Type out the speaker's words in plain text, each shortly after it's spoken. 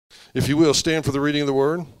If you will, stand for the reading of the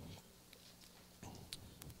word.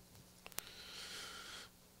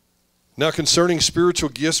 Now concerning spiritual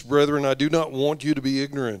gifts, brethren, I do not want you to be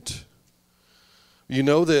ignorant. You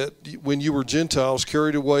know that when you were Gentiles,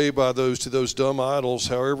 carried away by to those dumb idols,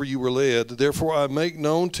 however you were led. Therefore I make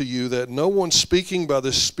known to you that no one speaking by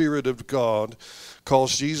the Spirit of God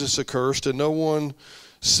calls Jesus accursed, and no one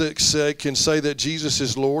can say that Jesus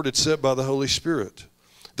is Lord except by the Holy Spirit.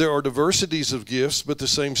 There are diversities of gifts, but the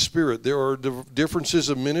same Spirit. There are differences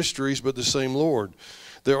of ministries, but the same Lord.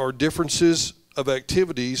 There are differences of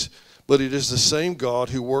activities, but it is the same God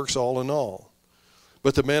who works all in all.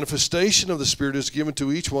 But the manifestation of the Spirit is given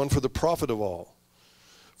to each one for the profit of all.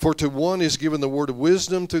 For to one is given the word of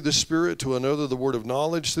wisdom through the Spirit, to another the word of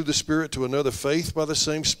knowledge through the Spirit, to another faith by the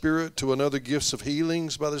same Spirit, to another gifts of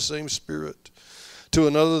healings by the same Spirit, to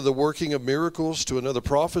another the working of miracles, to another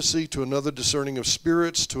prophecy, to another discerning of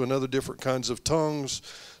spirits, to another different kinds of tongues,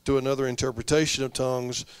 to another interpretation of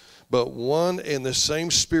tongues. But one and the same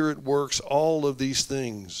Spirit works all of these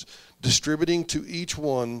things, distributing to each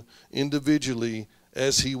one individually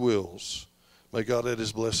as he wills. May God add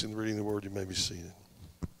his blessing. Reading the word, you may be seated.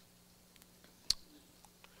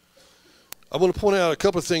 I want to point out a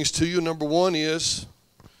couple of things to you. Number one is,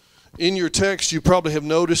 in your text, you probably have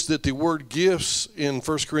noticed that the word gifts in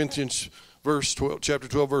 1 Corinthians chapter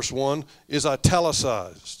 12, verse 1 is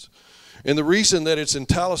italicized. And the reason that it's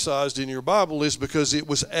italicized in your Bible is because it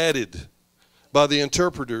was added by the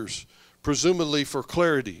interpreters, presumably for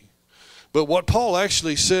clarity. But what Paul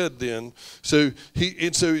actually said then, so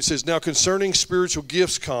it says, now concerning spiritual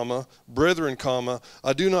gifts, brethren,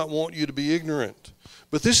 I do not want you to be ignorant.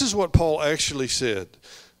 But this is what Paul actually said.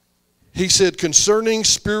 He said, concerning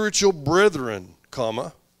spiritual brethren,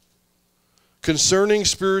 concerning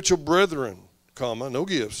spiritual brethren, no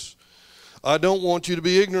gifts, I don't want you to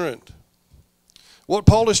be ignorant. What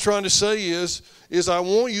Paul is trying to say is I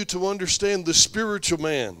want you to understand the spiritual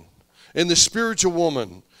man and the spiritual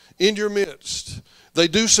woman in your midst. They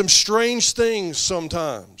do some strange things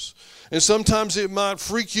sometimes. And sometimes it might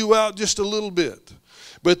freak you out just a little bit.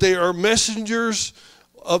 But they are messengers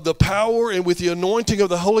of the power and with the anointing of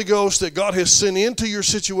the Holy Ghost that God has sent into your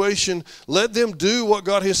situation. Let them do what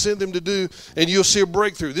God has sent them to do, and you'll see a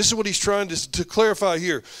breakthrough. This is what he's trying to clarify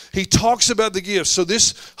here. He talks about the gifts. So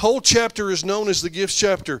this whole chapter is known as the gifts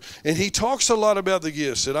chapter, and he talks a lot about the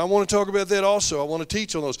gifts, and I want to talk about that also. I want to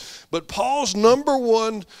teach on those. But Paul's number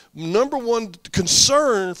one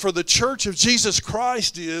concern for the church of Jesus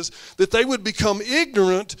Christ is that they would become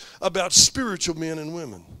ignorant about spiritual men and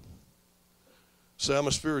women. Say, I'm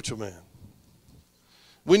a spiritual man.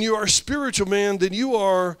 When you are a spiritual man, then you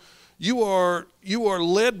are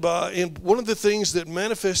led by, and one of the things that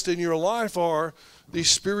manifest in your life are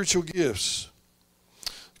these spiritual gifts.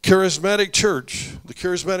 Charismatic church, the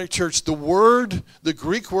charismatic church, the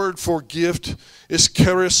Greek word for gift is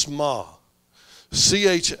charisma.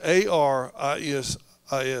 charisma.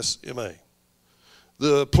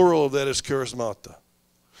 The plural of that is charismata.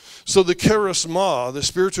 So the charisma, the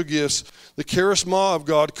spiritual gifts, the charisma of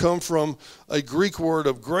God come from a Greek word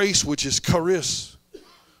of grace, which is charis,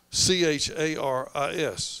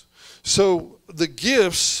 charis. So the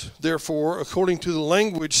gifts, therefore, according to the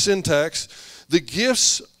language syntax, the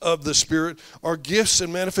gifts of the Spirit are gifts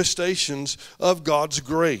and manifestations of God's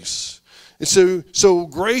grace. And so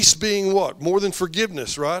grace being what? More than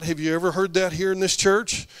forgiveness, right? Have you ever heard that here in this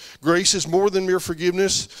church? Grace is more than mere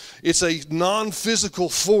forgiveness. It's a non-physical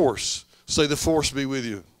force. Say, the force be with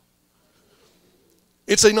you.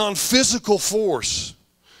 It's a non-physical force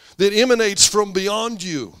that emanates from beyond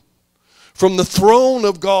you, from the throne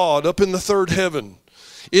of God up in the third heaven.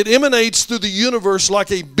 It emanates through the universe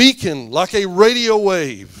like a beacon, like a radio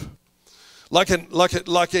wave, like an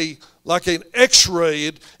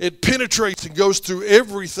X-ray. It penetrates and goes through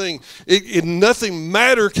everything.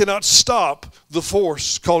 Matter cannot stop the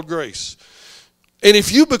force called grace. And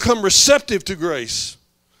if you become receptive to grace,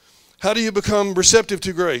 how do you become receptive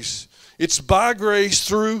to grace? It's by grace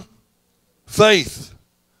through faith.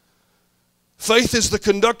 Faith is the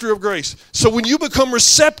conductor of grace. So when you become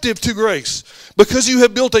receptive to grace, because you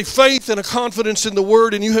have built a faith and a confidence in the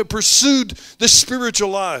Word, and you have pursued the spiritual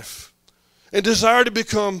life and desire to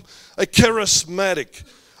become a charismatic,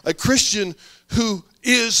 a Christian who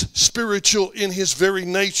is spiritual in his very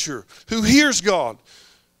nature, who hears God,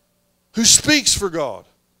 who speaks for God,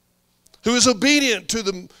 who is obedient to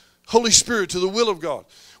the Holy Spirit, to the will of God.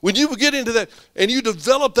 When you get into that and you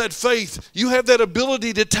develop that faith, you have that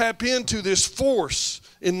ability to tap into this force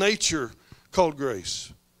in nature called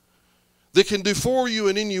grace that can do for you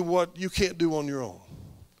and in you what you can't do on your own.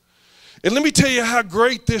 And let me tell you how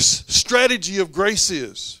great this strategy of grace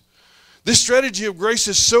is. This strategy of grace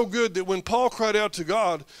is so good that when Paul cried out to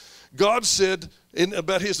God, God said,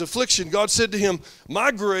 about his affliction, God said to him,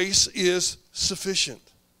 my grace is sufficient.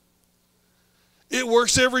 It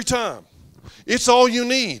works every time. It's all you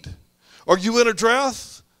need. Are you in a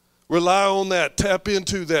drought? Rely on that. Tap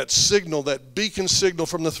into that signal, that beacon signal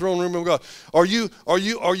from the throne room of God. You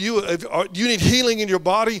need healing in your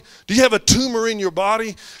body? Do you have a tumor in your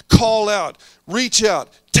body? Call out, reach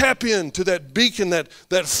out, tap into that beacon, that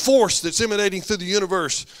force that's emanating through the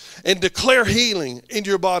universe, and declare healing in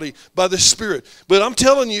your body by the Spirit. But I'm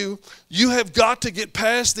telling you, you have got to get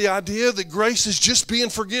past the idea that grace is just being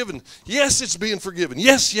forgiven. Yes, it's being forgiven.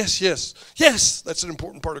 Yes, yes, yes. Yes, that's an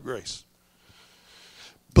important part of grace.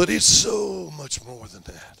 But it's so much more than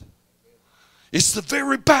that. It's the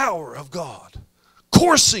very power of God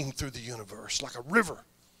coursing through the universe like a river.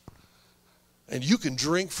 And you can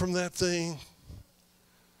drink from that thing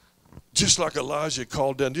just like Elijah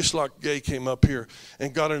called down, just like Gay came up here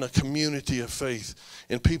and got in a community of faith.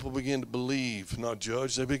 And people began to believe, not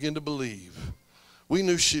judge, they began to believe. We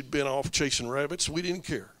knew she'd been off chasing rabbits. We didn't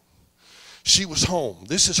care. She was home.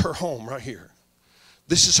 This is her home right here.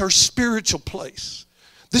 This is her spiritual place.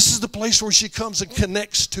 This is the place where she comes and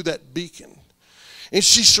connects to that beacon. And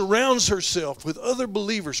she surrounds herself with other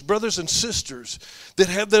believers, brothers and sisters, that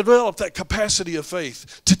have developed that capacity of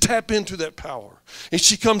faith to tap into that power. And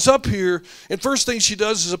she comes up here, and first thing she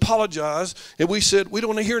does is apologize. And we said, we don't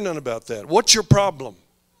want to hear none about that. What's your problem?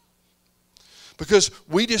 Because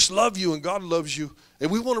we just love you and God loves you, and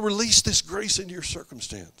we want to release this grace into your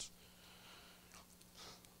circumstance.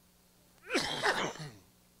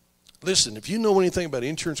 Listen, if you know anything about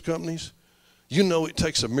insurance companies, you know it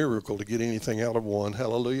takes a miracle to get anything out of one.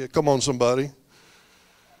 Hallelujah. Come on, somebody.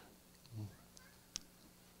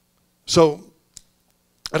 So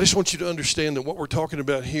I just want you to understand that what we're talking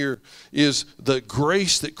about here is the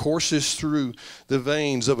grace that courses through the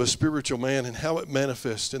veins of a spiritual man and how it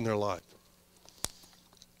manifests in their life.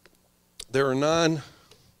 There are 9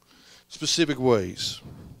 specific ways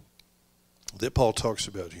that Paul talks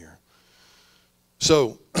about here.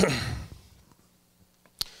 So,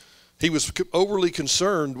 he was overly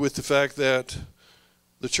concerned with the fact that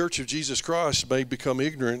the Church of Jesus Christ may become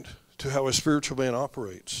ignorant to how a spiritual man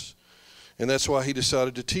operates. And that's why he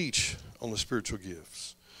decided to teach on the spiritual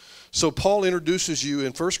gifts. So Paul introduces you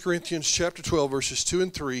in 1 Corinthians chapter 12, verses 2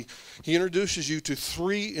 and 3. He introduces you to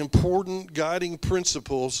 3 important guiding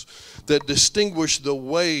principles that distinguish the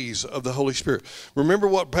ways of the Holy Spirit. Remember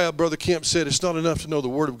what Brother Kemp said, it's not enough to know the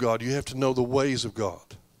Word of God. You have to know the ways of God.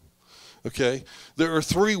 Okay? There are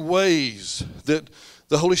 3 ways that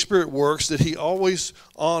the Holy Spirit works that he always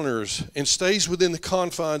honors and stays within the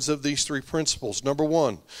confines of these 3 principles. Number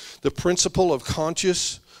 1, the principle of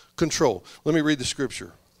conscious control. Let me read the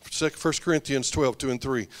scripture. 1 Corinthians 12, 2 and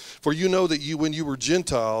 3. For you know that when you were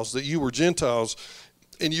Gentiles, and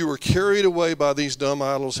you were carried away by these dumb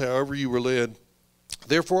idols, however you were led.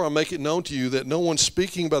 Therefore I make it known to you that no one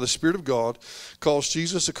speaking by the Spirit of God calls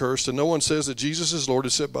Jesus accursed, and no one says that Jesus is Lord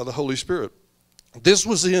except by the Holy Spirit. This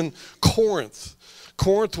was in Corinth.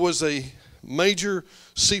 Corinth was a major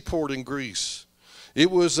seaport in Greece.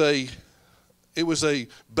 It was a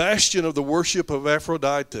bastion of the worship of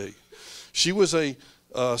Aphrodite. She was a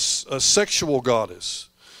sexual goddess,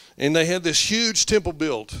 and they had this huge temple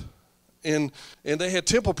built, and they had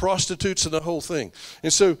temple prostitutes and the whole thing.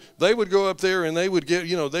 And so they would go up there and they would get,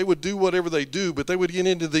 they would do whatever they do, but they would get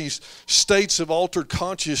into these states of altered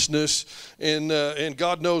consciousness, and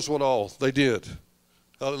God knows what all they did.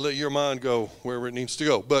 I'll let your mind go wherever it needs to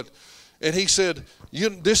go. And he said,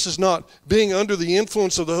 this is not, being under the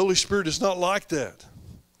influence of the Holy Spirit is not like that.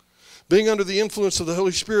 Being under the influence of the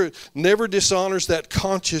Holy Spirit never dishonors that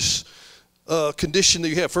conscious condition that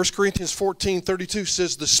you have. 1 Corinthians 14:32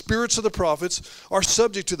 says the spirits of the prophets are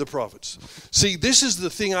subject to the prophets. See, this is the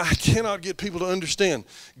thing I cannot get people to understand.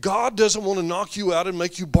 God doesn't want to knock you out and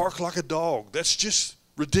make you bark like a dog. That's just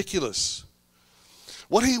ridiculous.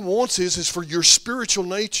 What he wants is for your spiritual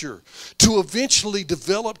nature to eventually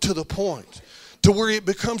develop to the point to where it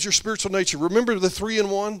becomes your spiritual nature. Remember the 3 in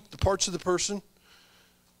 1, the parts of the person?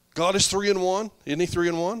 God is 3 in 1. Isn't he 3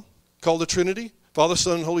 in 1? Called the Trinity. Father,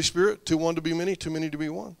 Son, and Holy Spirit. Too one to be many, too many to be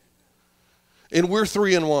one. And we're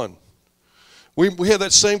 3 in 1. We have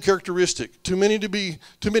that same characteristic. Too many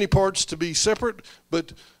parts to be separate,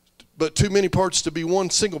 but too many parts to be one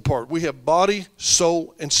single part. We have body,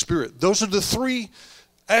 soul, and spirit. Those are the 3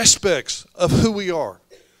 aspects of who we are,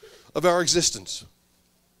 of our existence.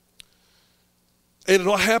 And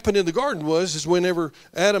what happened in the garden is whenever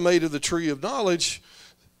Adam ate of the tree of knowledge,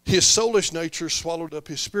 his soulish nature swallowed up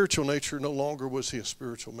his spiritual nature. No longer was he a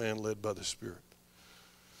spiritual man led by the Spirit.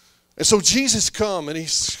 And so Jesus come, and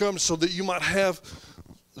he's come so that you might have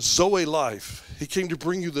Zoe life. He came to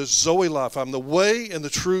bring you the Zoe life. I'm the way and the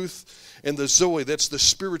truth and the Zoe. That's the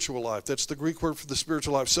spiritual life. That's the Greek word for the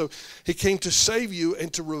spiritual life. So he came to save you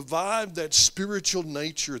and to revive that spiritual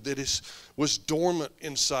nature that was dormant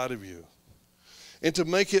inside of you. And to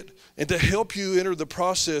make it, and to help you enter the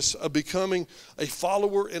process of becoming a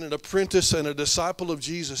follower and an apprentice and a disciple of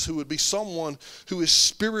Jesus, who would be someone who is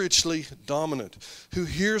spiritually dominant, who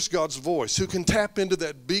hears God's voice, who can tap into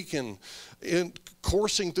that beacon in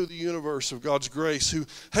coursing through the universe of God's grace, who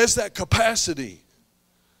has that capacity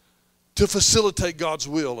to facilitate God's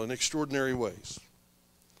will in extraordinary ways.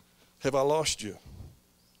 Have I lost you?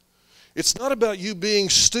 It's not about you being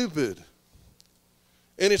stupid.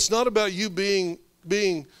 And it's not about you being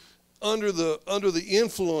under the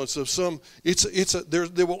influence of some.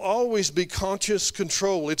 There will always be conscious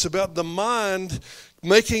control. It's about the mind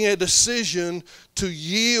making a decision to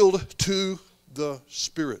yield to the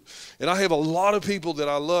Spirit. And I have a lot of people that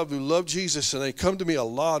I love who love Jesus, and they come to me a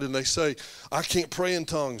lot and they say, I can't pray in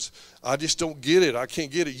tongues. I just don't get it. I can't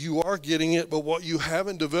get it. You are getting it, but what you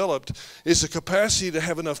haven't developed is the capacity to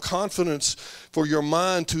have enough confidence for your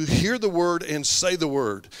mind to hear the word and say the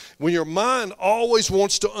word. When your mind always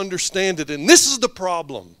wants to understand it, and this is the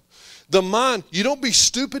problem. The mind, you don't be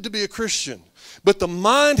stupid to be a Christian, but the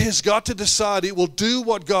mind has got to decide it will do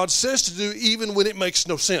what God says to do even when it makes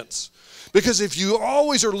no sense. Because if you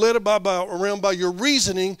always are led around by your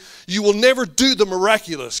reasoning, you will never do the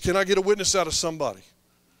miraculous. Can I get a witness out of somebody?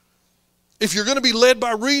 If you're going to be led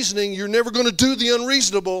by reasoning, you're never going to do the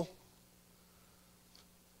unreasonable.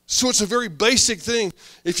 So it's a very basic thing.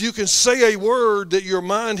 If you can say a word that your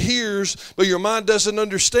mind hears, but your mind doesn't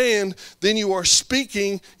understand, then you are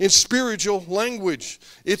speaking in spiritual language.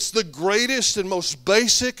 It's the greatest and most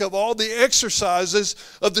basic of all the exercises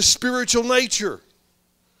of the spiritual nature.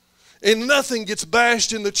 And nothing gets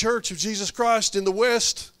bashed in the church of Jesus Christ in the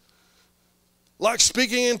West like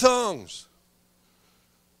speaking in tongues.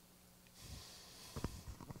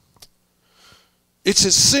 It's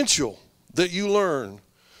essential that you learn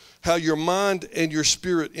how your mind and your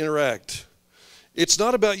spirit interact. It's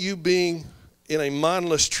not about you being in a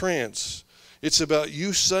mindless trance. It's about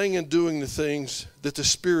you saying and doing the things that the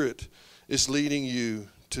Spirit is leading you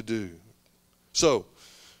to do. So,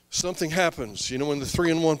 something happens. You know, in the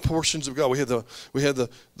 3-in-1 portions of God, we have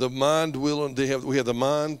the mind, will, and we have the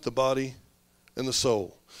mind, the body, and the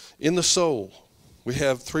soul. In the soul, we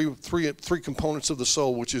have three components of the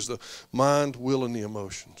soul, which is the mind, will, and the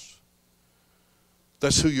emotions.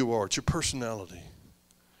 That's who you are. It's your personality.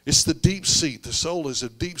 It's the deep seat. The soul is a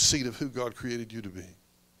deep seat of who God created you to be.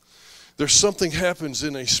 There's something happens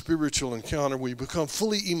in a spiritual encounter where you become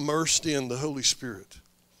fully immersed in the Holy Spirit.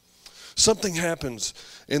 Something happens,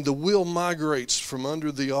 and the will migrates from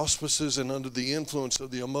under the auspices and under the influence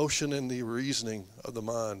of the emotion and the reasoning of the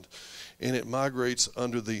mind, and it migrates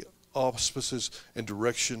under the auspices and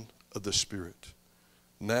direction of the Spirit.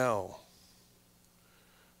 Now,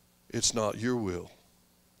 it's not your will,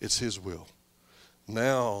 it's His will.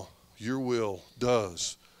 Now, your will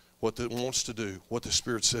does what it wants to do, what the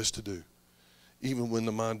Spirit says to do, even when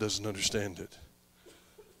the mind doesn't understand it.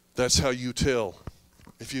 That's how you tell.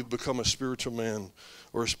 If you become a spiritual man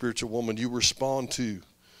or a spiritual woman, you respond to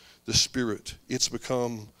the Spirit. It's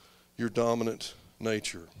become your dominant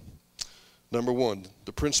nature. Number one,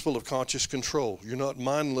 the principle of conscious control. You're not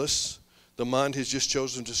mindless. The mind has just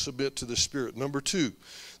chosen to submit to the Spirit. Number two,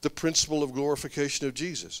 the principle of glorification of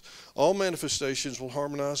Jesus. All manifestations will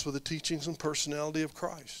harmonize with the teachings and personality of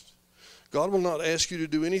Christ. God will not ask you to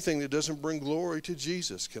do anything that doesn't bring glory to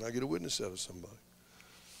Jesus. Can I get a witness out of somebody?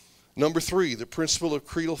 Number three, the principle of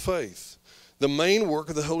creedal faith. The main work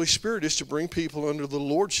of the Holy Spirit is to bring people under the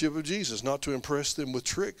lordship of Jesus, not to impress them with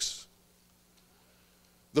tricks.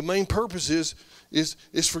 The main purpose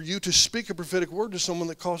is for you to speak a prophetic word to someone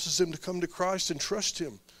that causes them to come to Christ and trust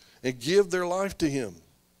Him and give their life to Him.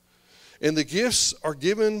 And the gifts are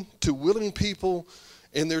given to willing people,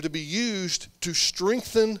 and they're to be used to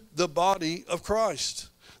strengthen the body of Christ.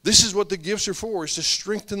 This is what the gifts are for, is to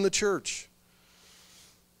strengthen the church.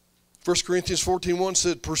 1 Corinthians 14:1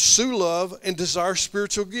 said, pursue love and desire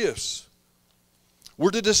spiritual gifts. We're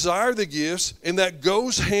to desire the gifts, and that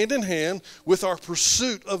goes hand in hand with our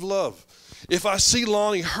pursuit of love. If I see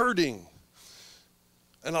Lonnie hurting,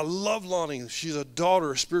 and I love Lonnie, she's a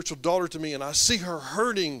daughter, a spiritual daughter to me, and I see her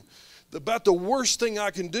hurting, about the worst thing I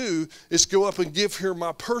can do is go up and give her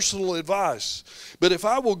my personal advice. But if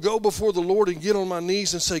I will go before the Lord and get on my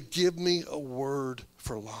knees and say, give me a word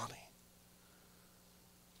for Lonnie.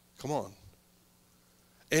 Come on.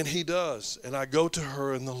 And He does. And I go to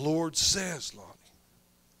her, and the Lord says, Lonnie,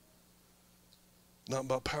 Not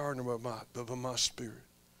by power nor by might, but by my Spirit.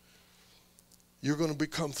 You're going to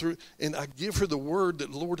become through. And I give her the word that,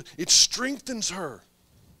 Lord, it strengthens her.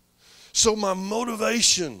 So my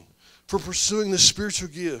motivation for pursuing the spiritual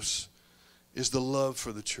gifts is the love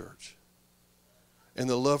for the church and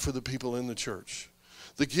the love for the people in the church.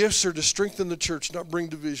 The gifts are to strengthen the church, not bring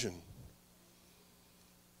division.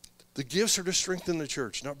 The gifts are to strengthen the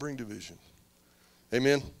church, not bring division.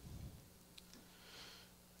 Amen.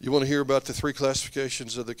 You want to hear about the 3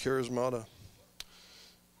 classifications of the charismata?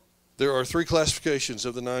 There are 3 classifications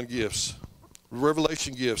of the 9 gifts.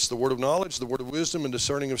 Revelation gifts, the word of knowledge, the word of wisdom, and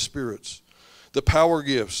discerning of spirits. The power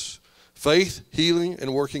gifts, faith, healing,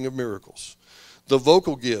 and working of miracles. The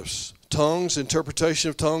vocal gifts, tongues, interpretation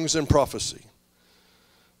of tongues, and prophecy.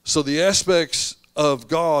 So the aspects of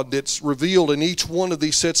God that's revealed in each one of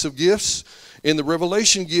these sets of gifts, in the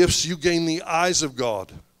revelation gifts, you gain the eyes of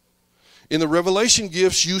God. In the revelation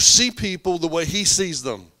gifts, you see people the way He sees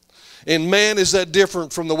them. And man, is that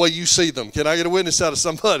different from the way you see them. Can I get a witness out of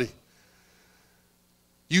somebody?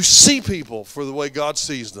 You see people for the way God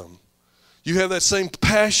sees them. You have that same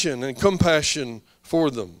passion and compassion for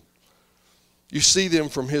them. You see them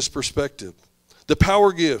from His perspective. The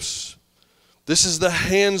power gifts. This is the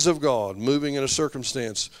hands of God moving in a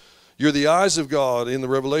circumstance. You're the eyes of God in the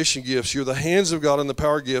revelation gifts. You're the hands of God in the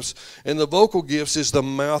power gifts. And the vocal gifts is the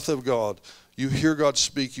mouth of God. You hear God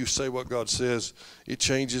speak. You say what God says. It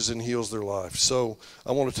changes and heals their life. So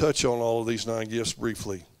I want to touch on all of these 9 gifts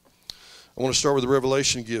briefly. I want to start with the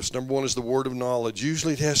revelation gifts. Number 1 is the word of knowledge.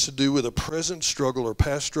 Usually it has to do with a present struggle or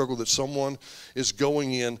past struggle that someone is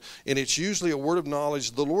going in. And it's usually a word of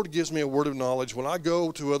knowledge. The Lord gives me a word of knowledge. When I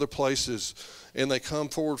go to other places and they come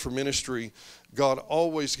forward for ministry, God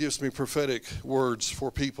always gives me prophetic words for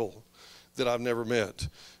people that I've never met.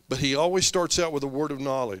 But He always starts out with a word of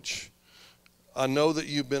knowledge. I know that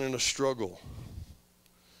you've been in a struggle.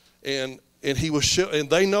 And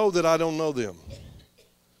they know that I don't know them.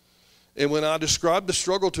 And when I describe the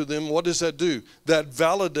struggle to them, what does that do? That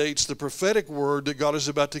validates the prophetic word that God is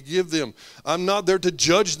about to give them. I'm not there to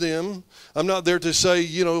judge them. I'm not there to say,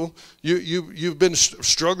 you've been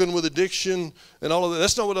struggling with addiction and all of that.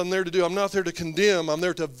 That's not what I'm there to do. I'm not there to condemn. I'm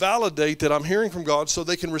there to validate that I'm hearing from God so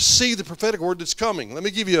they can receive the prophetic word that's coming. Let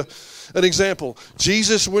me give you an example.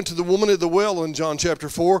 Jesus went to the woman at the well in John chapter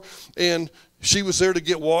 4, and she was there to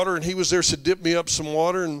get water, and He was there to dip me up some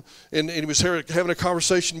water, and He was having a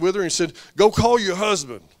conversation with her, and He said, go call your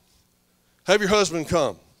husband. Have your husband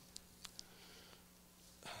come.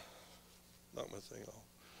 Knock my thing off.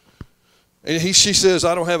 And she says,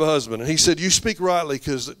 I don't have a husband. And He said, you speak rightly,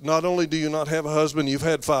 because not only do you not have a husband, you've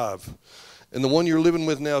had 5. And the one you're living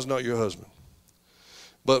with now is not your husband.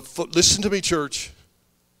 But listen to me, church.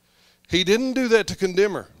 He didn't do that to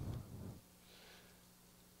condemn her.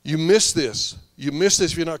 You miss this. You miss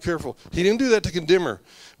this if you're not careful. He didn't do that to condemn her.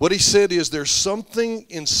 What He said is there's something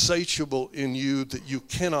insatiable in you that you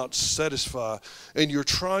cannot satisfy, and you're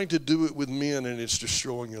trying to do it with men, and it's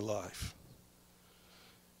destroying your life.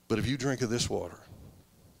 But if you drink of this water,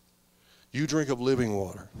 you drink of living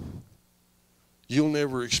water, you'll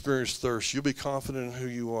never experience thirst. You'll be confident in who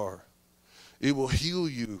you are. It will heal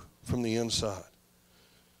you from the inside.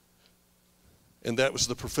 And that was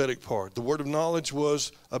the prophetic part. The word of knowledge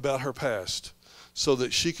was about her past, so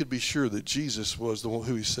that she could be sure that Jesus was the one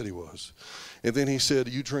who He said He was. And then He said,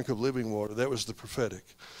 you drink of living water. That was the prophetic.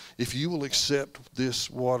 If you will accept this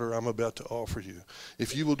water I'm about to offer you,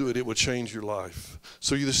 if you will do it, it will change your life.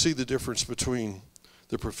 So you see the difference between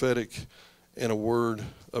the prophetic and a word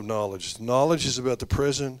of knowledge. Knowledge is about the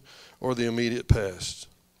present or the immediate past.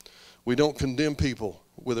 We don't condemn people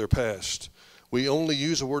with their past. We only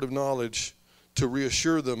use a word of knowledge to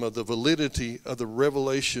reassure them of the validity of the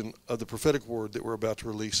revelation of the prophetic word that we're about to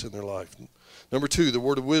release in their life. Number 2, the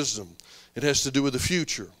word of wisdom. It has to do with the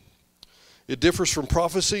future. It differs from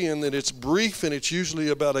prophecy in that it's brief, and it's usually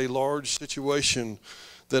about a large situation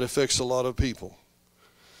that affects a lot of people.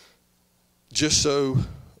 Just so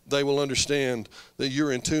they will understand that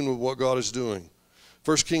you're in tune with what God is doing.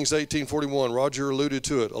 1 Kings 18:41, Roger alluded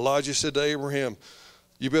to it. Elijah said to Abraham,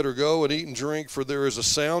 you better go and eat and drink, for there is a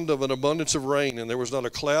sound of an abundance of rain. And there was not a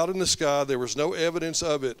cloud in the sky. There was no evidence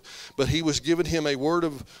of it. But he was giving him a word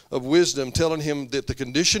of wisdom, telling him that the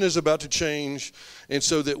condition is about to change. And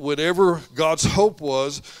so that whatever God's hope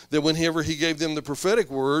was, that whenever He gave them the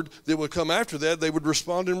prophetic word that would come after that, they would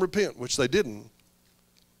respond and repent, which they didn't.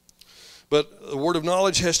 But the word of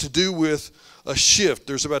knowledge has to do with a shift.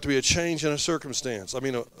 There's about to be a change in a circumstance.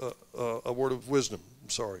 A word of wisdom. I'm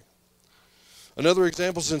sorry. Another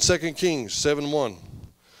example is in 2 Kings 7:1.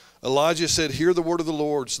 Elijah said, hear the word of the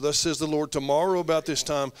Lord. So thus says the Lord, tomorrow about this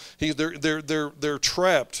time, they're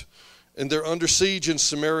trapped and they're under siege in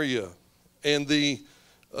Samaria. And the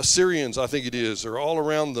Assyrians, I think it is, are all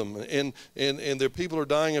around them. And their people are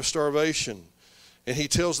dying of starvation. And he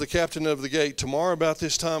tells the captain of the gate, tomorrow about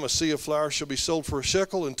this time a seah of flour shall be sold for a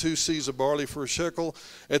shekel and 2 seahs of barley for a shekel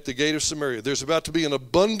at the gate of Samaria. There's about to be an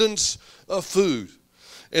abundance of food.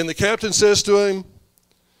 And the captain says to him,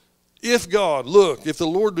 if the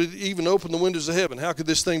Lord would even open the windows of heaven, how could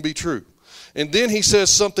this thing be true? And then he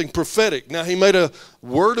says something prophetic. Now, he made a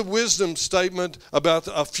word of wisdom statement about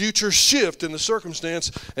a future shift in the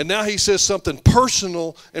circumstance, and now he says something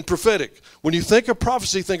personal and prophetic. When you think of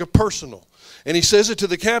prophecy, think of personal. And he says it to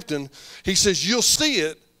the captain. He says, you'll see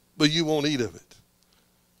it, but you won't eat of it.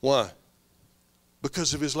 Why?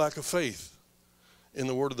 Because of his lack of faith in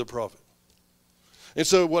the word of the prophet. And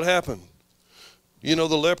so what happened? You know,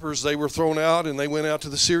 the lepers, they were thrown out, and they went out to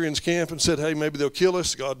the Syrians' camp and said, hey, maybe they'll kill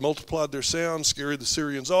us. God multiplied their sound, scared the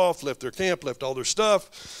Syrians off, left their camp, left all their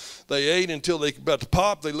stuff. They ate until they were about to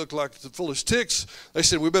pop. They looked like the foolish ticks. They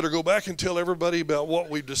said, we better go back and tell everybody about what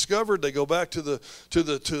we've discovered. They go back to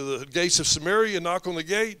the gates of Samaria and knock on the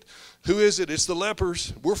gate. Who is it? It's the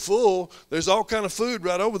lepers. We're full. There's all kind of food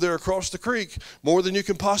right over there across the creek, more than you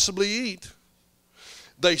can possibly eat.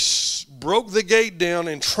 They broke the gate down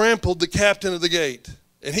and trampled the captain of the gate,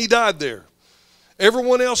 and he died there.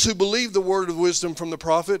 Everyone else who believed the word of wisdom from the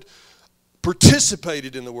prophet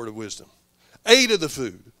participated in the word of wisdom, ate of the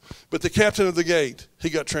food. But the captain of the gate,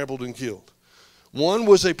 he got trampled and killed. One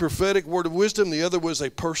was a prophetic word of wisdom. The other was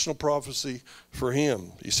a personal prophecy for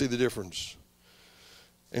him. You see the difference?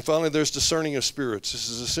 And finally, there's discerning of spirits. This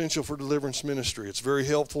is essential for deliverance ministry. It's very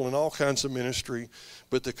helpful in all kinds of ministry,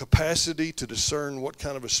 but the capacity to discern what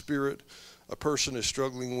kind of a spirit a person is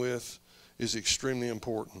struggling with is extremely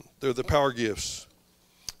important. They're the power gifts.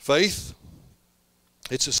 Faith,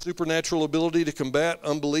 it's a supernatural ability to combat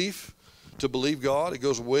unbelief, to believe God. It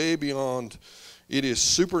goes way beyond. It is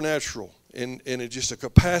supernatural, and it's just a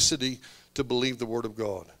capacity to believe the Word of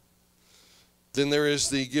God. Then there is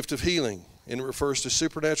the gift of healing. And it refers to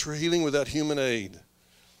supernatural healing without human aid.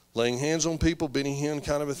 Laying hands on people, Benny Hinn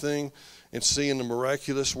kind of a thing, and seeing the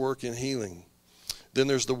miraculous work in healing. Then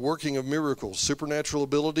there's the working of miracles, supernatural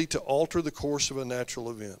ability to alter the course of a natural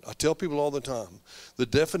event. I tell people all the time, the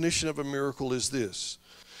definition of a miracle is this: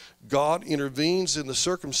 God intervenes in the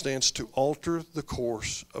circumstance to alter the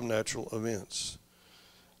course of natural events.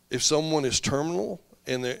 If someone is terminal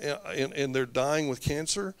and they're dying with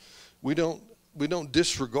cancer, we don't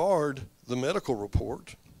disregard the medical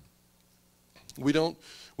report. We don't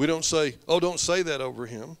say, oh, don't say that over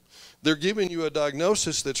him. They're giving you a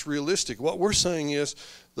diagnosis that's realistic. What we're saying is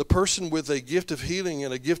the person with a gift of healing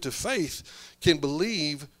and a gift of faith can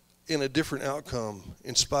believe in a different outcome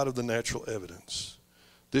in spite of the natural evidence.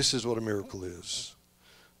 This is what a miracle is.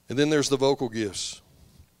 And then there's the vocal gifts,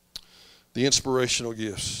 the inspirational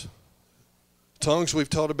gifts. Tongues we've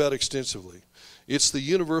taught about extensively. It's the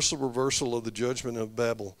universal reversal of the judgment of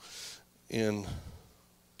Babel in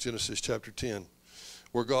Genesis chapter 10,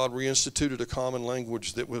 where God reinstituted a common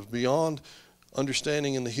language that was beyond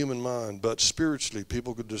understanding in the human mind, but spiritually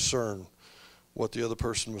people could discern what the other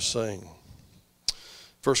person was saying.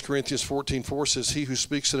 1 Corinthians 14:4 says, he who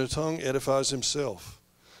speaks in a tongue edifies himself,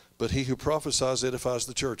 but he who prophesies edifies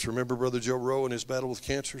the church. Remember Brother Joe Rowe in his battle with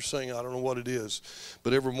cancer saying, I don't know what it is,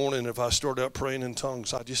 but every morning if I start out praying in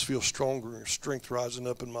tongues, I just feel stronger and strength rising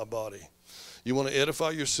up in my body. You want to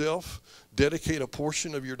edify yourself? Dedicate a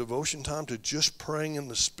portion of your devotion time to just praying in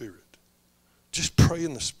the Spirit. Just pray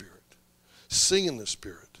in the Spirit. Sing in the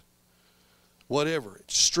Spirit. Whatever.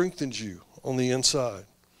 It strengthens you on the inside.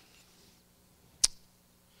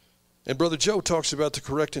 And Brother Joe talks about the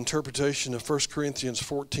correct interpretation of 1 Corinthians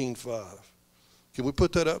 14:5. Can we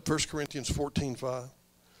put that up? 1 Corinthians 14:5.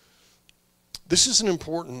 This is an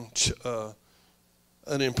important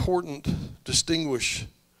distinguished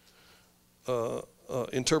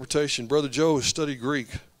interpretation. Brother Joe has studied Greek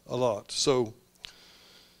a lot. So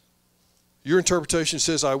your interpretation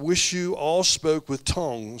says, I wish you all spoke with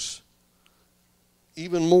tongues,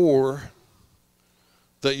 even more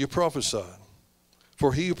that you prophesied.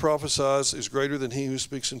 For he who prophesies is greater than he who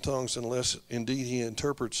speaks in tongues, unless indeed he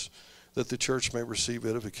interprets, that the church may receive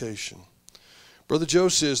edification. Brother Joe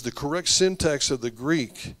says the correct syntax of the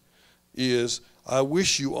Greek is, I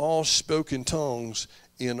wish you all spoke in tongues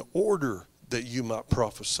in order that you might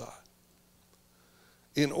prophesy.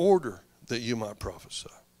 In order that you might prophesy.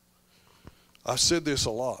 I've said this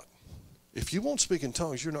a lot. If you won't speak in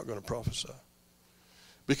tongues, you're not going to prophesy.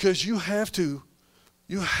 Because you have to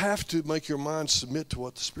make your mind submit to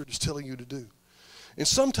what the Spirit is telling you to do. And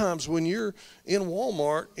sometimes when you're in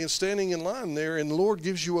Walmart and standing in line there and the Lord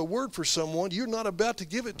gives you a word for someone, you're not about to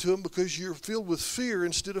give it to them because you're filled with fear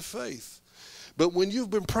instead of faith. But when you've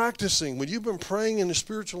been practicing, when you've been praying in the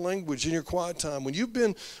spiritual language in your quiet time, when you've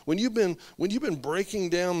been breaking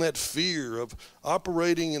down that fear of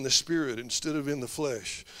operating in the Spirit instead of in the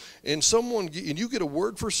flesh, and you get a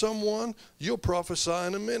word for someone, you'll prophesy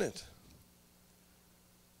in a minute.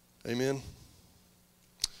 Amen.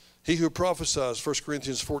 He who prophesies, 1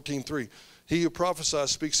 Corinthians 14:3, he who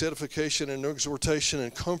prophesies speaks edification and exhortation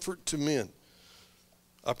and comfort to men.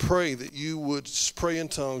 I pray that you would pray in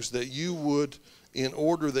tongues, that you would, in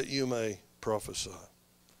order that you may prophesy.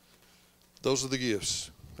 Those are the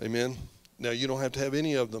gifts. Amen. Now, you don't have to have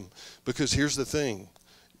any of them, because here's the thing.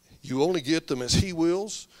 You only get them as He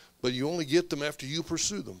wills, but you only get them after you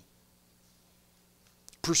pursue them.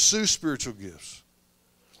 Pursue spiritual gifts.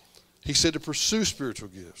 He said to pursue spiritual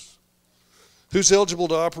gifts. Who's eligible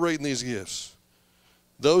to operate in these gifts?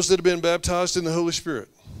 Those that have been baptized in the Holy Spirit.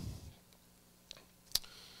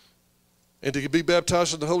 And to be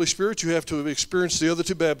baptized in the Holy Spirit, you have to have experienced the other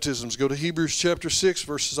two baptisms. Go to Hebrews chapter 6,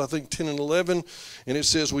 verses, I think, 10 and 11. And it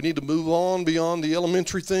says we need to move on beyond the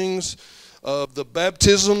elementary things of the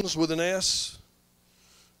baptisms with an S,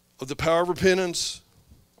 of the power of repentance,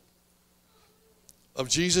 of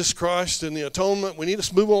Jesus Christ and the atonement. We need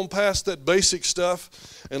to move on past that basic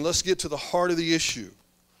stuff, and let's get to the heart of the issue.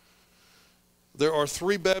 There are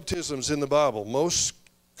 3 baptisms in the Bible. Most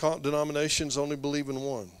denominations only believe in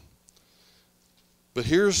one. But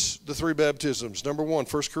here's the 3 baptisms. Number 1,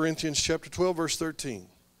 1 Corinthians chapter 12, verse 13.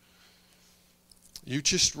 You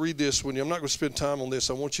just read this. I'm not going to spend time on this.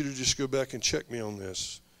 I want you to just go back and check me on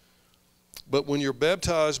this. But when you're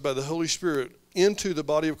baptized by the Holy Spirit into the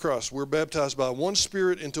body of Christ, we're baptized by one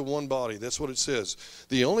Spirit into one body. That's what it says.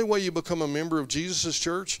 The only way you become a member of Jesus'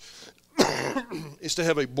 church is to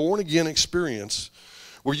have a born-again experience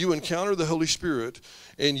where you encounter the Holy Spirit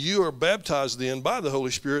and you are baptized then by the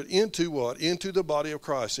Holy Spirit into what? Into the body of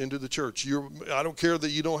Christ, into the church. I don't care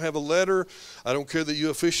that you don't have a letter. I don't care that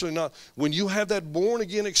you officially not. When you have that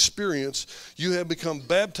born-again experience, you have become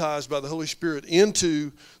baptized by the Holy Spirit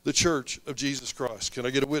into the church of Jesus Christ. Can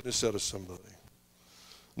I get a witness out of somebody?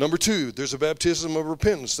 Number 2, there's a baptism of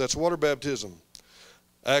repentance. That's water baptism.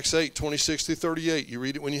 Acts 8, 26 through 38. You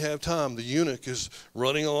read it when you have time. The eunuch is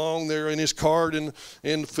running along there in his cart, and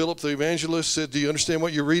Philip the evangelist said, do you understand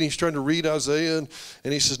what you're reading? He's trying to read Isaiah, and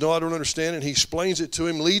he says, no, I don't understand. And he explains it to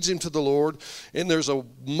him, leads him to the Lord, and there's a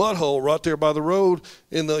mud hole right there by the road,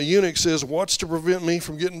 and the eunuch says, what's to prevent me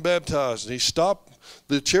from getting baptized? And he stopped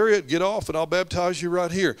the chariot, get off, and I'll baptize you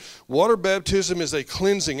right here. Water baptism is a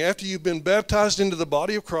cleansing. After you've been baptized into the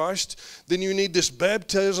body of Christ, then you need this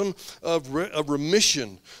baptism of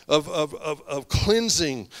remission, of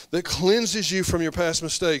cleansing that cleanses you from your past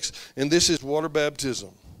mistakes. And this is water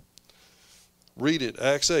baptism. Read it,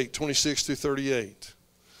 Acts 8, 26 through 38.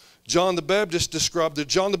 John the Baptist described it.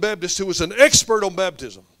 John the Baptist, who was an expert on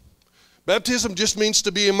baptism. Baptism just means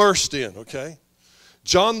to be immersed in, okay?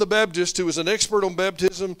 John the Baptist, who was an expert on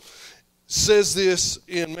baptism, says this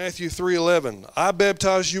in Matthew 3:11. I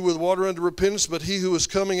baptize you with water unto repentance, but he who is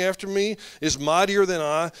coming after me is mightier than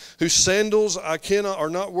I, whose sandals are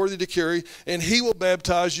not worthy to carry, and he will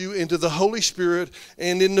baptize you into the Holy Spirit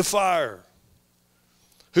and into fire.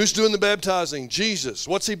 Who's doing the baptizing? Jesus.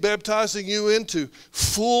 What's he baptizing you into?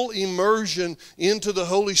 Full immersion into the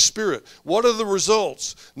Holy Spirit. What are the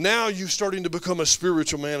results? Now you're starting to become a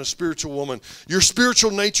spiritual man, a spiritual woman. Your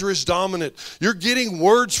spiritual nature is dominant. You're getting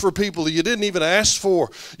words for people that you didn't even ask for.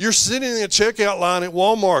 You're sitting in a checkout line at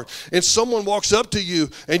Walmart, and someone walks up to you,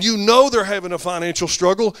 and you know they're having a financial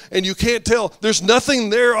struggle, and you can't tell. There's nothing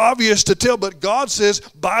there obvious to tell, but God says,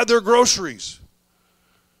 buy their groceries.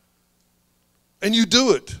 And you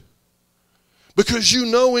do it because you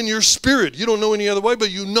know in your spirit. You don't know any other way, but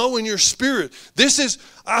you know in your spirit.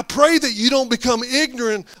 I pray that you don't become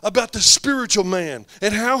ignorant about the spiritual man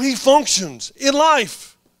and how he functions in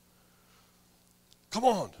life. Come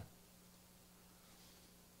on.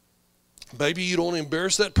 Maybe you don't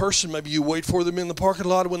embarrass that person. Maybe you wait for them in the parking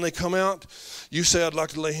lot. When they come out, you say, I'd like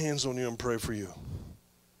to lay hands on you and pray for you.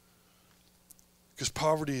 Because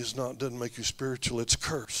poverty doesn't make you spiritual. It's a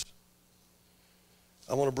curse.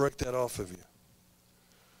 I want to break that off of you.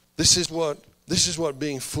 This is what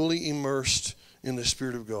being fully immersed in the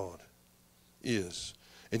Spirit of God is.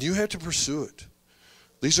 And you have to pursue it.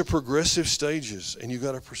 These are progressive stages, and you've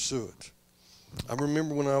got to pursue it. I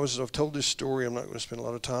remember when I've told this story, I'm not going to spend a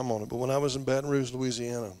lot of time on it, but when I was in Baton Rouge,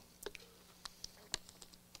 Louisiana,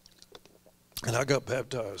 and I got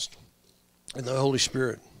baptized in the Holy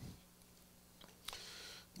Spirit.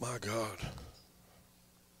 My God.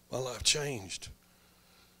 My life changed.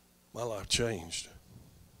 My life changed.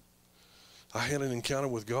 I had an encounter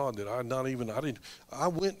with God that I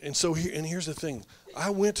went, and so here, and here's the thing. I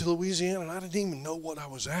went to Louisiana and I didn't even know what I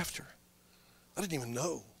was after. I didn't even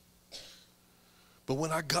know. But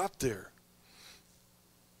when I got there,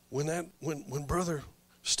 when Brother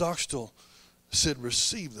Stockstill said,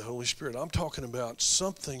 receive the Holy Spirit, I'm talking about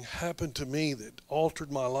something happened to me that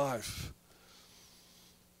altered my life.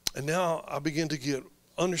 And now I begin to get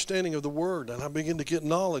understanding of the Word, and I begin to get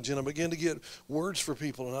knowledge, and I begin to get words for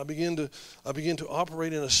people, and I begin to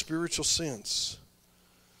operate in a spiritual sense.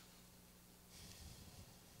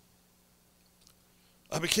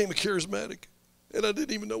 I became a charismatic, and I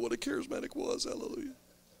didn't even know what a charismatic was. Hallelujah.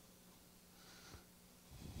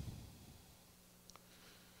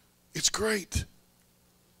 It's great.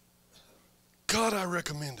 God, I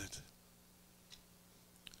recommend it.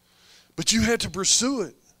 But you had to pursue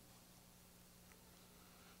it.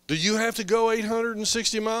 Do you have to go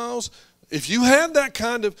 860 miles? If you have that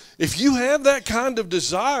kind of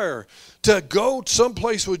desire to go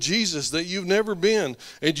someplace with Jesus that you've never been,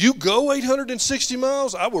 and you go 860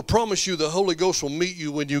 miles, I will promise you the Holy Ghost will meet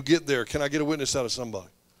you when you get there. Can I get a witness out of somebody?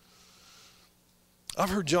 I've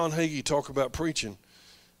heard John Hagee talk about preaching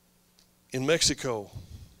in Mexico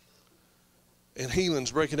and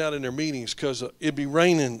healings breaking out in their meetings because it'd be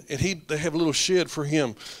raining, and they have a little shed for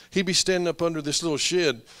him. He'd be standing up under this little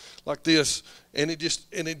shed like this, and it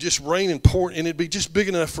just rained and poured, and it'd be just big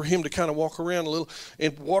enough for him to kind of walk around a little,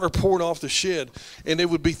 and water poured off the shed, and there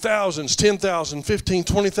would be thousands, 10,000, 15,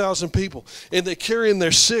 20,000 people, and they're carrying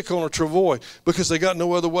their sick on a travois because they got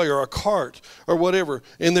no other way, or a cart or whatever,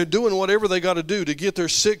 and they're doing whatever they got to do to get their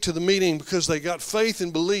sick to the meeting because they got faith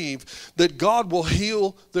and believe that God will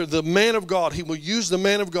heal the man of God. He will use the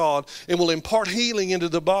man of God and will impart healing into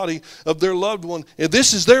the body of their loved one, and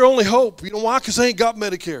this is their only hope. You know why? Because they ain't got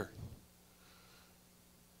Medicare.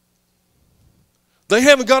 They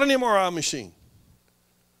haven't got an MRI machine.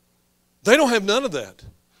 They don't have none of that.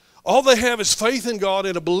 All they have is faith in God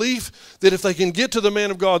and a belief that if they can get to the man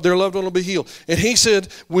of God, their loved one will be healed. And he said,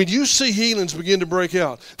 when you see healings begin to break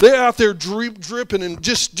out, they're out there dripping, and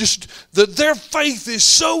their faith is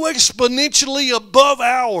so exponentially above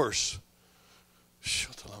ours.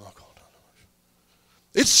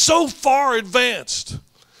 It's so far advanced.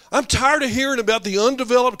 I'm tired of hearing about the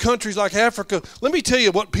undeveloped countries like Africa. Let me tell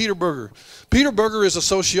you what Peter Berger is a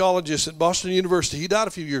sociologist at Boston University. He died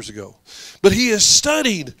a few years ago. But he has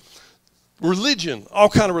studied religion, all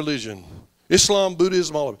kind of religion, Islam,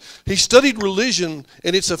 Buddhism, all of it. He studied religion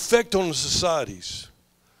and its effect on the societies.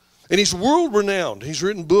 And he's world renowned. He's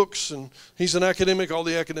written books, and he's an academic. All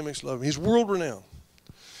the academics love him. He's world renowned.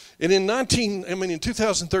 And in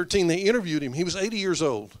 2013, they interviewed him. He was 80 years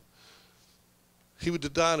old. He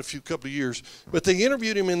would die in a couple of years. But they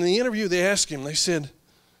interviewed him. In the interview, they asked him, they said,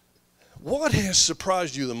 what has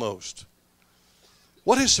surprised you the most?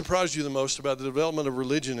 What has surprised you the most about the development of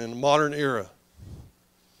religion in the modern era?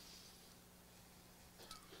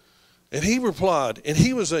 And he replied, and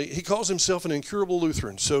he calls himself an incurable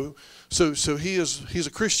Lutheran. So he's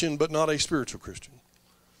a Christian, but not a spiritual Christian.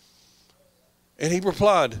 And he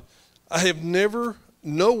replied,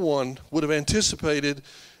 no one would have anticipated,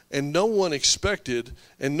 and no one expected,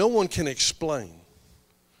 and no one can explain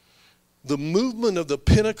the movement of the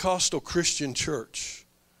Pentecostal Christian church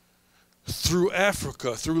through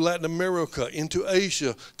Africa, through Latin America, into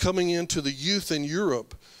Asia, coming into the youth in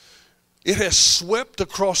Europe. It has swept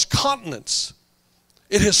across continents.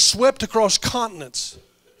 It has swept across continents.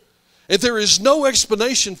 And there is no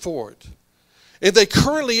explanation for it. And they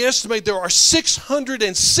currently estimate there are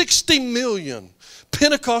 660 million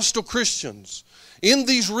Pentecostal Christians in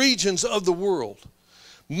these regions of the world,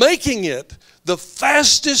 making it the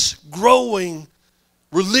fastest growing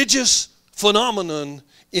religious phenomenon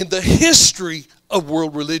in the history of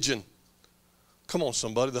world religion. Come on,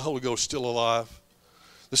 somebody, the Holy Ghost is still alive.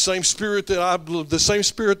 The same spirit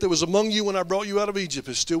that was among you when I brought you out of Egypt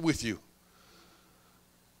is still with you.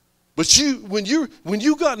 But when you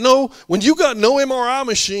got no MRI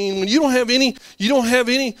machine, when you don't have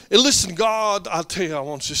any, and listen, God, I'll tell you, I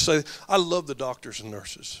want to just say, I love the doctors and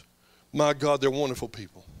nurses. My God, they're wonderful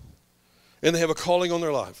people. And they have a calling on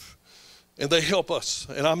their life. And they help us.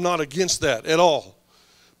 And I'm not against that at all.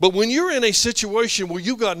 But when you're in a situation where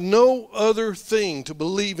you got no other thing to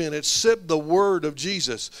believe in except the word of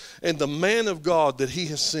Jesus and the man of God that he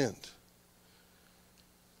has sent,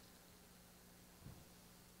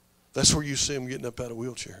 that's where you see them getting up out of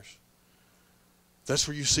wheelchairs. That's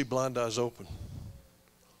where you see blind eyes open.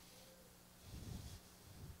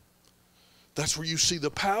 That's where you see the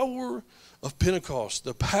power of Pentecost,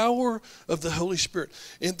 the power of the Holy Spirit.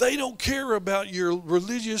 And they don't care about your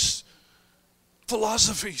religious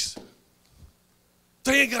philosophies.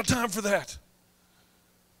 They ain't got time for that.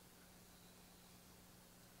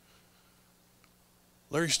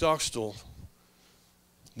 Larry Stockstill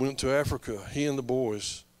went to Africa, he and the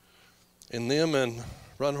boys, and them and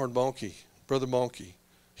Reinhard Bonnke, Brother Bonnke.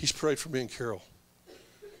 He's prayed for me and Carol.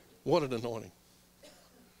 What an anointing.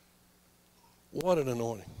 What an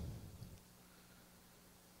anointing.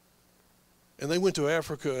 And they went to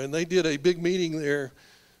Africa, and they did a big meeting there.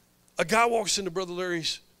 A guy walks into Brother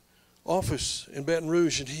Larry's office in Baton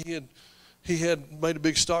Rouge, and he had made a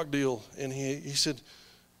big stock deal, and he said,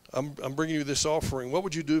 I'm bringing you this offering. What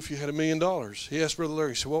would you do if you had $1 million? He asked Brother Larry,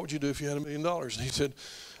 he said, what would you do if you had $1 million? And he said,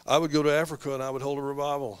 I would go to Africa and I would hold a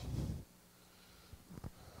revival.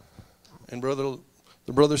 And the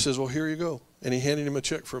brother says, well, here you go. And he handed him a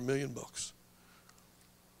check for $1 million.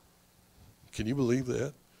 Can you believe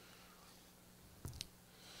that?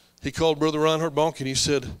 He called Brother Reinhard Bonnke and he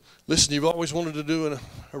said, listen, you've always wanted to do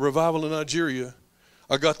a revival in Nigeria.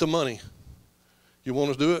 I got the money. You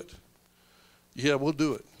want to do it? Yeah, we'll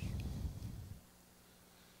do it.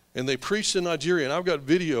 And they preached in Nigeria, and I've got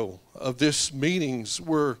video of this meetings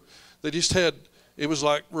where they just had, it was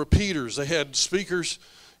like repeaters. They had speakers,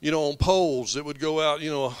 on poles that would go out,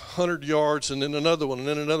 100 yards, and then another one, and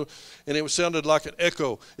then another, and it sounded like an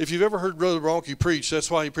echo. If you've ever heard Brother Bonnke preach,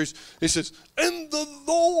 that's why he preached. He says, and the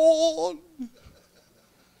Lord.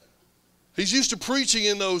 He's used to preaching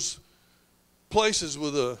in those places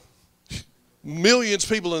with millions of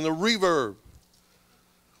people in the reverb.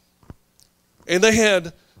 And they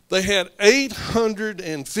had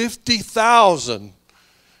 850,000.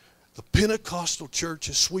 The Pentecostal church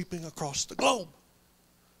is sweeping across the globe.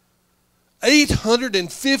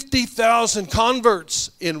 850,000 converts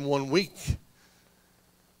in 1 week.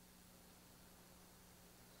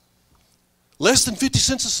 Less than 50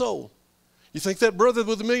 cents a soul. You think that brother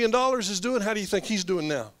with $1 million is doing? How do you think he's doing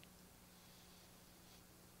now?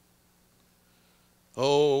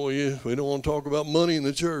 Oh, yeah, we don't want to talk about money in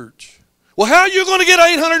the church. Well, how are you going to get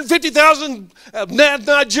 850,000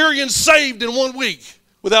 Nigerians saved in 1 week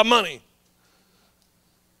without money?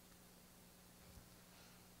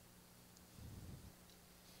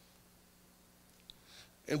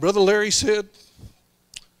 And Brother Larry said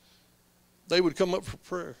they would come up for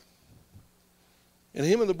prayer. And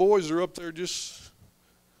him and the boys are up there just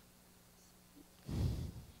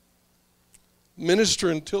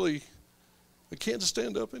ministering until they can't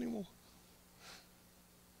stand up anymore.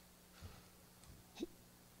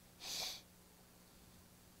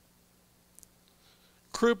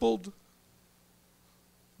 Crippled,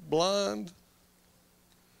 blind,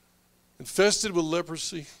 infested with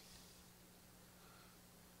leprosy.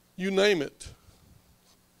 You name it.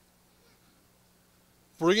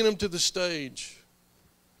 Bringing them to the stage.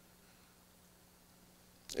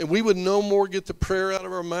 And we would no more get the prayer out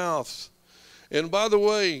of our mouths. And by the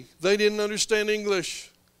way, they didn't understand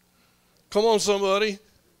English. Come on, somebody.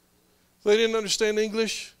 They didn't understand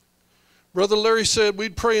English. Brother Larry said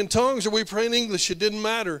we'd pray in tongues or we'd pray in English. It didn't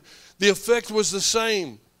matter. The effect was the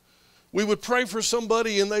same. We would pray for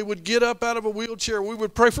somebody and they would get up out of a wheelchair. We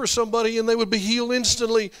would pray for somebody and they would be healed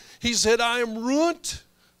instantly. He said, I am ruined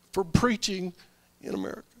for preaching in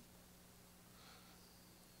America.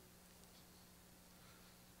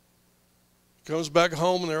 Comes back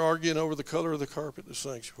home and they're arguing over the color of the carpet in the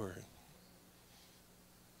sanctuary.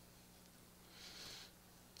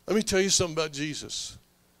 Let me tell you something about Jesus.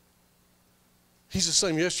 He's the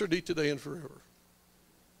same yesterday, today, and forever.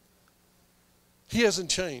 He hasn't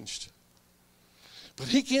changed. But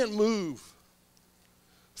he can't move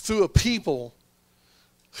through a people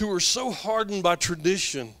who are so hardened by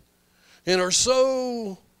tradition and are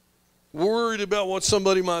so worried about what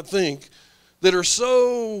somebody might think, that are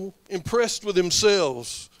so impressed with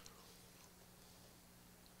themselves.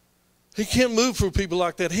 He can't move through people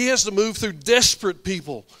like that. He has to move through desperate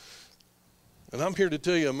people. And I'm here to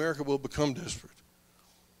tell you, America will become desperate.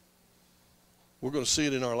 We're going to see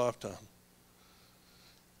it in our lifetime.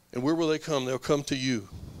 And where will they come? They'll come to you.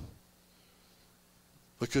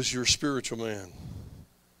 Because you're a spiritual man.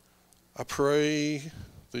 I pray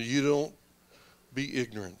that you don't be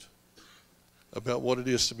ignorant about what it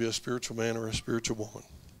is to be a spiritual man or a spiritual woman.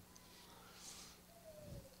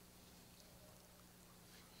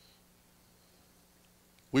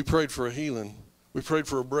 We prayed for a healing. We prayed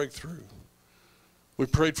for a breakthrough. We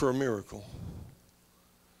prayed for a miracle.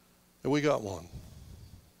 And we got one.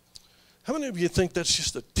 How many of you think that's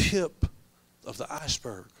just the tip of the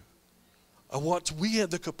iceberg of what we have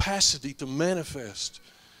the capacity to manifest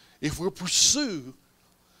if we'll pursue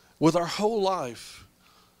with our whole life,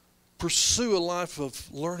 pursue a life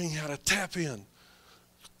of learning how to tap in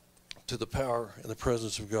to the power and the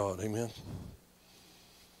presence of God. Amen.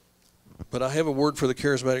 But I have a word for the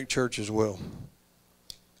charismatic church as well.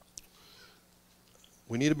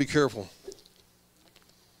 We need to be careful,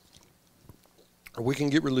 or we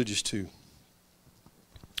can get religious too.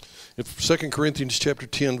 If 2 Corinthians chapter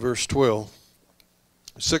 10, verse 12,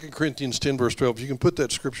 2 Corinthians 10, verse 12, if you can put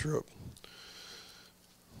that scripture up.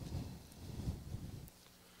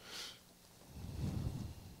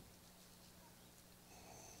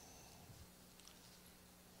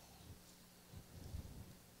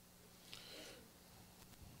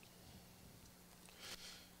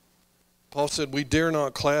 Paul said, we dare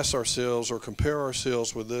not class ourselves or compare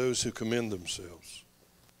ourselves with those who commend themselves.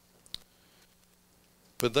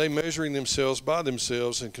 But they, measuring themselves by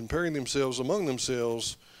themselves and comparing themselves among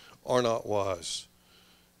themselves, are not wise.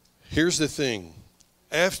 Here's the thing.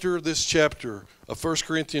 After this chapter of 1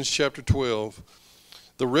 Corinthians chapter 12,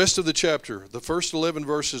 the rest of the chapter, the first 11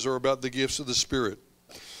 verses are about the gifts of the Spirit.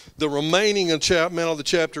 The remaining amount of the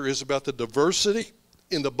chapter is about the diversity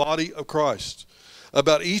in the body of Christ,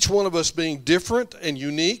 about each one of us being different and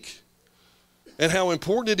unique, and how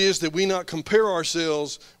important it is that we not compare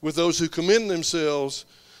ourselves with those who commend themselves,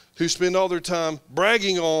 who spend all their time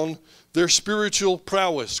bragging on their spiritual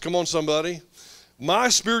prowess. Come on, somebody. My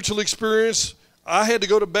spiritual experience, I had to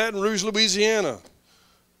go to Baton Rouge, Louisiana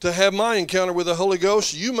to have my encounter with the Holy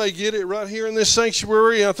Ghost. You may get it right here in this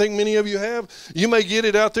sanctuary. I think many of you have. You may get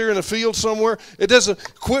it out there in a field somewhere. It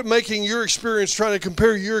doesn't quit making your experience, trying to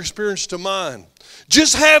compare your experience to mine.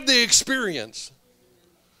 Just have the experience.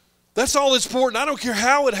 That's all that's important. I don't care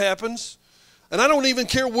how it happens, and I don't even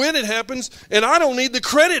care when it happens, and I don't need the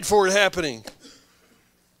credit for it happening.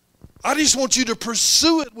 I just want you to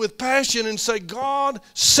pursue it with passion and say, God,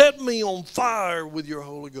 set me on fire with your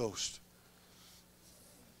Holy Ghost.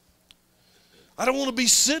 I don't want to be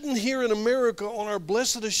sitting here in America on our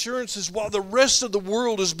blessed assurances while the rest of the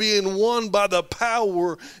world is being won by the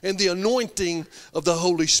power and the anointing of the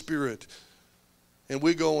Holy Spirit. And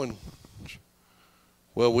we're going,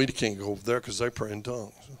 well, we can't go over there because they pray in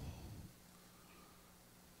tongues.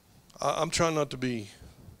 I'm trying not to be.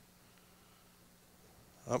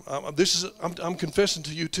 I'm confessing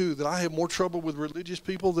to you too that I have more trouble with religious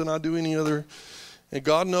people than I do any other. And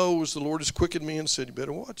God knows the Lord has quickened me and said, you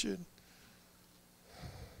better watch it.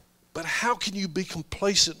 But how can you be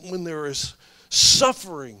complacent when there is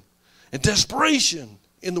suffering and desperation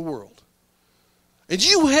in the world? And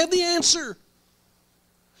you have the answer.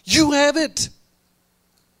 You have it.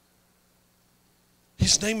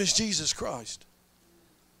 His name is Jesus Christ.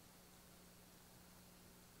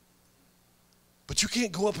 But you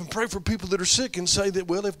can't go up and pray for people that are sick and say that,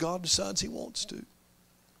 well, if God decides He wants to.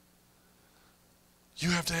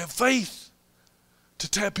 You have to have faith to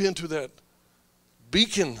tap into that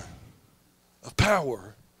beacon of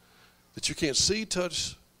power that you can't see,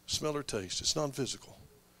 touch, smell, or taste. It's non-physical.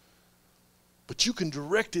 But you can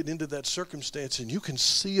direct it into that circumstance and you can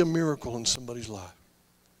see a miracle in somebody's life.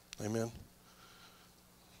 Amen.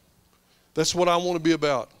 That's what I want to be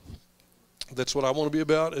about. That's what I want to be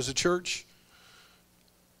about as a church.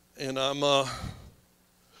 And I'm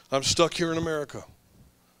stuck here in America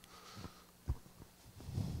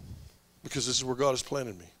because this is where God has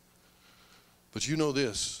planted me. But you know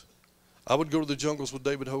this. I would go to the jungles with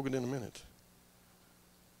David Hogan in a minute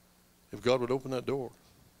if God would open that door.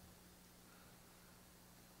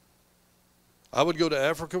 I would go to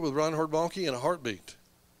Africa with Reinhard Bonnke in a heartbeat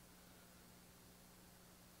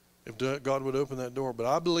if God would open that door. But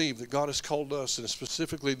I believe that God has called us, and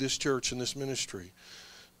specifically this church and this ministry,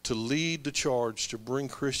 to lead the charge to bring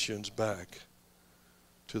Christians back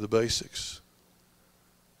to the basics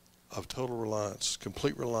of total reliance,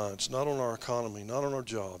 complete reliance, not on our economy, not on our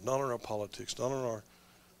job, not on our politics, not on our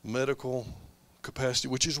medical capacity,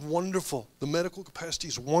 which is wonderful. The medical capacity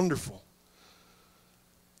is wonderful.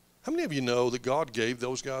 How many of you know that God gave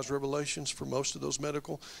those guys revelations for most of those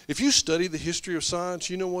medical? If you study the history of science,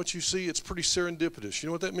 you know what you see? It's pretty serendipitous. You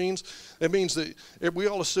know what that means? That means that we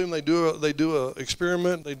all assume they do a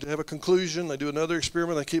experiment, they have a conclusion, they do another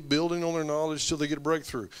experiment, they keep building on their knowledge till they get a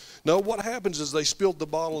breakthrough. No, what happens is they spilled the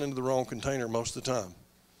bottle into the wrong container most of the time.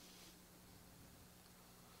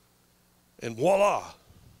 And voila,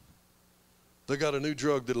 they got a new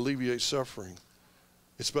drug that alleviates suffering.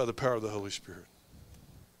 It's by the power of the Holy Spirit.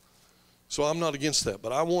 So I'm not against that,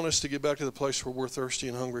 but I want us to get back to the place where we're thirsty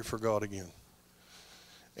and hungry for God again.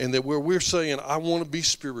 And that where we're saying, I want to be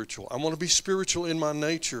spiritual. I want to be spiritual in my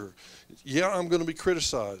nature. Yeah, I'm going to be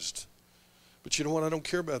criticized. But you know what? I don't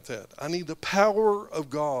care about that. I need the power of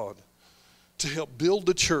God to help build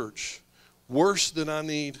the church worse than I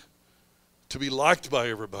need to be liked by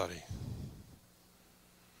everybody.